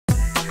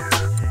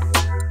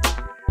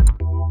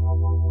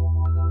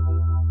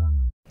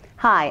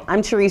Hi,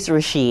 I'm Teresa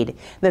Rashid.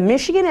 The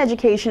Michigan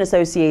Education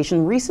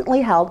Association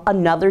recently held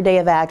another day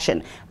of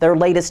action. Their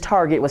latest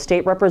target was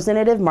State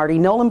Representative Marty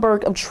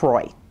Knollenberg of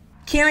Troy.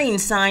 Carrying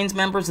signs,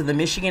 members of the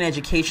Michigan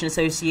Education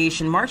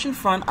Association march in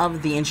front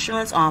of the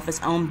insurance office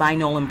owned by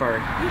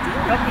Knollenberg.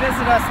 Come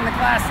visit us in the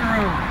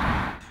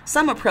classroom.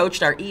 Some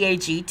approached our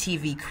EAG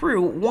TV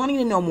crew wanting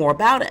to know more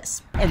about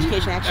us.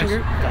 Education Action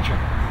Group?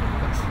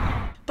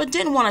 Gotcha. But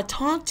didn't want to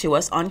talk to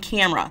us on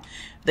camera.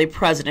 The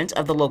president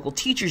of the local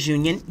teachers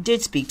union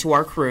did speak to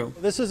our crew.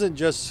 This isn't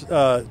just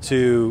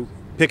to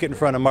picket in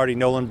front of Marty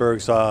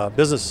Knollenberg's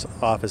business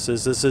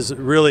offices. This is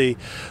really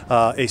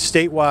a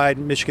statewide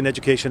Michigan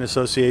Education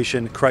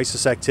Association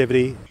crisis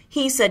activity.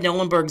 He said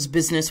Knollenberg's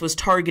business was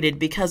targeted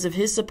because of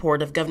his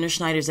support of Governor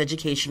Snyder's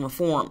education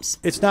reforms.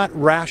 It's not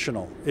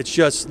rational. It's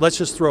just, let's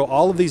just throw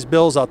all of these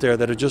bills out there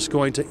that are just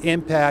going to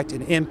impact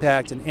and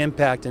impact and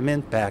impact and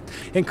impact.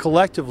 And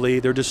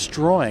collectively, they're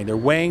destroying, they're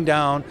weighing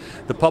down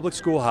the public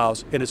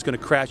schoolhouse, and it's going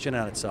to crash in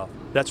on itself.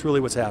 That's really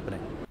what's happening.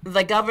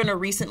 The governor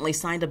recently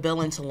signed a bill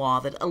into law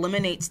that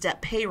eliminates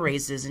step pay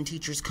raises in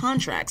teachers'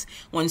 contracts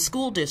when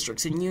school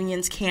districts and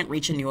unions can't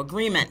reach a new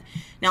agreement.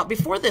 Now,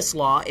 before this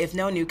law, if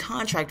no new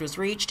contract was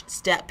reached,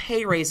 step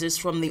pay raises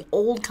from the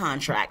old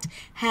contract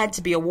had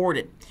to be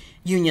awarded.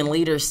 Union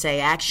leaders say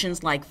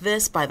actions like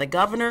this by the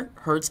governor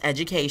hurts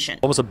education.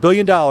 Almost $1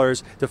 billion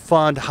to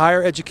fund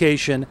higher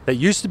education that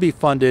used to be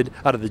funded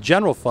out of the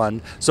general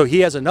fund, so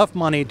he has enough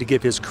money to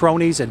give his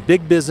cronies and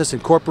big business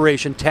and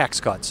corporation tax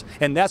cuts.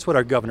 And that's what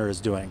our governor is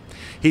doing.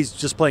 He's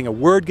just playing a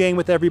word game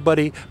with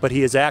everybody, but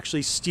he is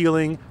actually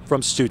stealing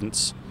from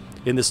students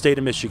in the state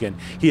of Michigan.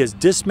 He is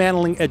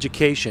dismantling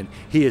education.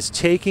 He is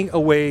taking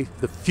away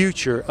the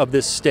future of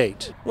this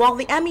state. While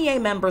the MEA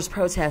members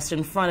protest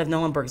in front of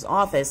Knollenberg's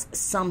office,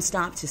 some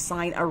stopped to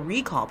sign a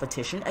recall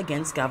petition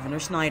against Governor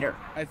Snyder.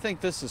 I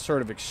think this is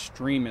sort of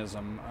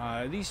extremism.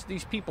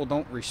 These people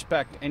don't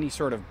respect any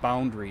sort of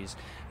boundaries.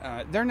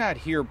 They're not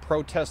here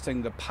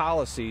protesting the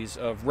policies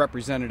of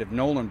Representative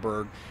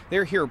Knollenberg.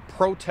 They're here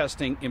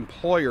protesting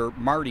employer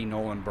Marty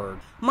Knollenberg.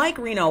 Mike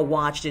Reno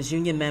watched as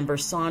union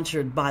members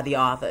sauntered by the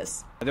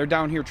office. They're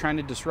down here trying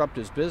to disrupt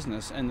his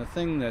business, and the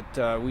thing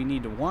that we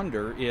need to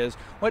wonder is,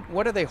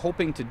 what are they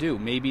hoping to do?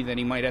 Maybe that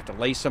he might have to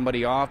lay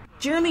somebody off?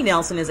 Jeremy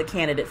Nelson is a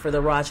candidate for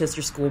the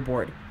Rochester School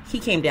Board. He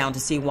came down to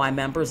see why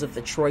members of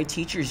the Troy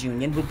Teachers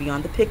Union would be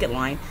on the picket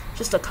line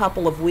just a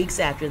couple of weeks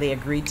after they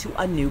agreed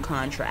to a new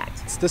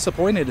contract. It's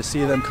disappointing to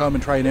see them come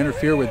and try and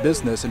interfere with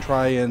business and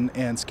try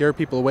and scare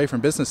people away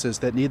from businesses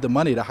that need the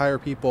money to hire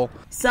people.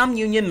 Some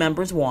union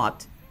members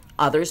walked.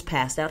 Others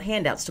passed out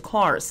handouts to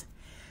cars.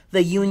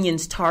 The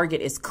union's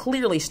target is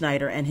clearly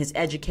Snyder and his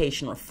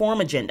education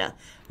reform agenda.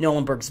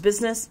 Knollenberg's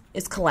business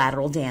is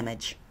collateral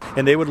damage.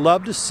 And they would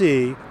love to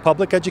see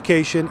public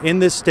education in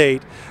this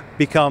state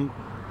become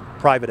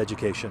private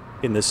education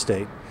in this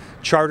state.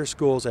 Charter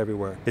schools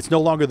everywhere. It's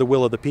no longer the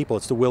will of the people,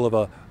 it's the will of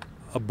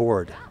a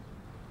board,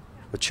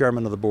 a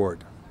chairman of the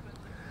board.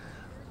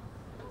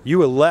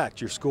 You elect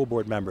your school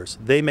board members.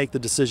 They make the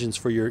decisions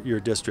for your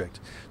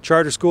district.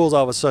 Charter schools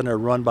all of a sudden are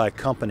run by a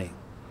company,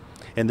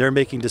 and they're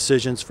making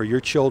decisions for your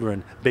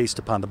children based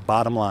upon the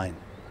bottom line.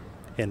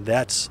 And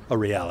that's a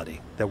reality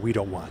that we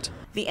don't want.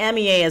 The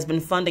MEA has been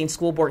funding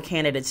school board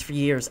candidates for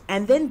years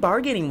and then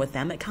bargaining with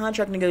them at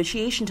contract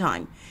negotiation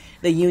time.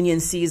 The union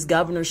sees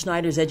Governor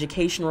Snyder's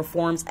education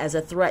reforms as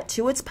a threat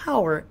to its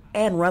power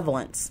and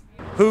relevance.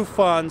 Who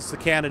funds the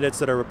candidates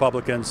that are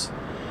Republicans?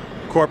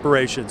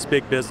 Corporations,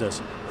 big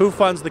business. Who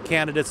funds the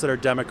candidates that are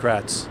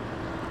Democrats?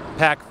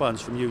 PAC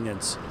funds from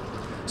unions.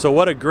 So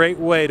what a great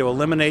way to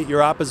eliminate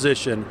your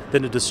opposition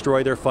than to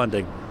destroy their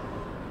funding.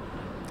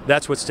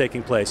 That's what's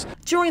taking place.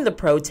 During the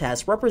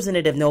protest,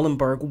 Representative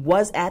Knollenberg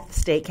was at the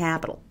state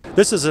capitol.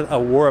 This is a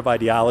war of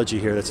ideology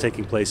here that's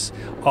taking place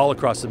all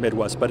across the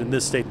Midwest, but in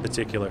this state in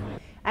particular.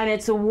 And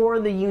it's a war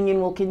the union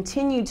will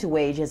continue to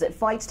wage as it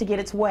fights to get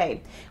its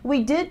way.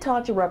 We did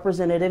talk to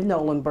Representative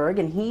Knollenberg,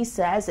 and he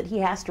says that he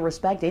has to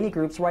respect any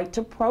group's right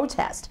to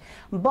protest.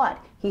 But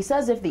he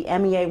says if the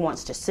MEA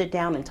wants to sit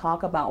down and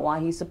talk about why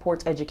he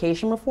supports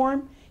education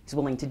reform, he's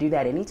willing to do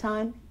that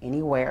anytime,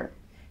 anywhere.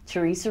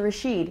 Teresa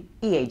Rashid,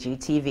 EAG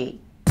TV.